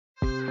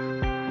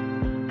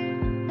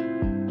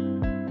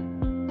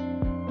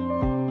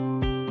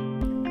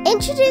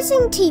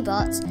Introducing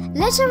T-Bots,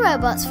 little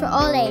robots for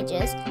all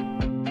ages.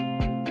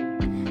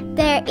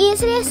 They are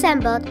easily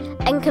assembled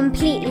and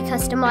completely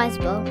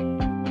customizable.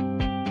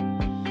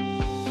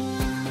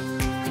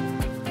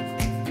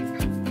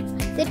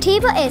 The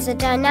T-Bot is a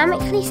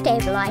dynamically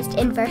stabilized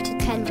inverted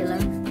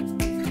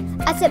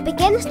pendulum. As it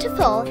begins to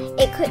fall,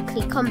 it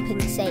quickly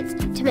compensates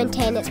to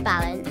maintain its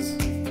balance.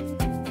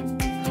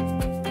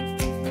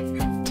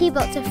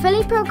 T-Bots are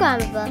fully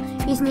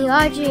programmable using the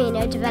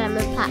Arduino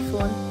development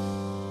platform.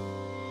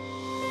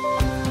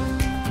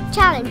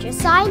 Challenge your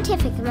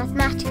scientific and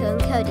mathematical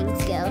and coding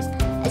skills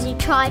as you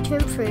try to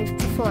improve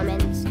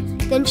performance,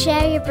 then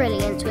share your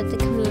brilliance with the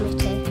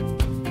community.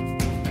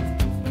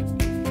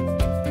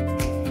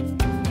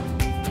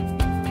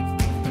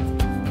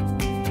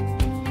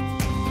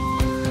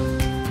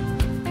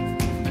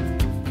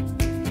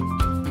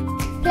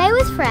 Play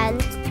with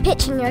friends,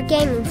 pitching your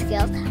gaming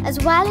skills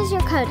as well as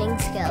your coding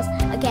skills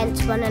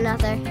against one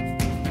another.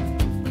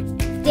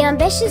 The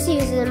ambitious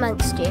users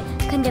amongst you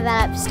can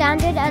develop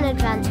standard and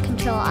advanced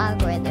control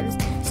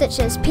algorithms such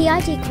as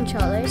PID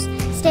controllers,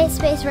 state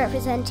space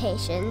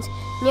representations,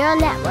 neural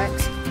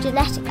networks,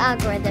 genetic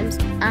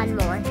algorithms, and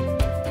more.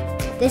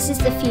 This is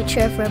the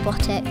future of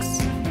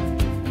robotics.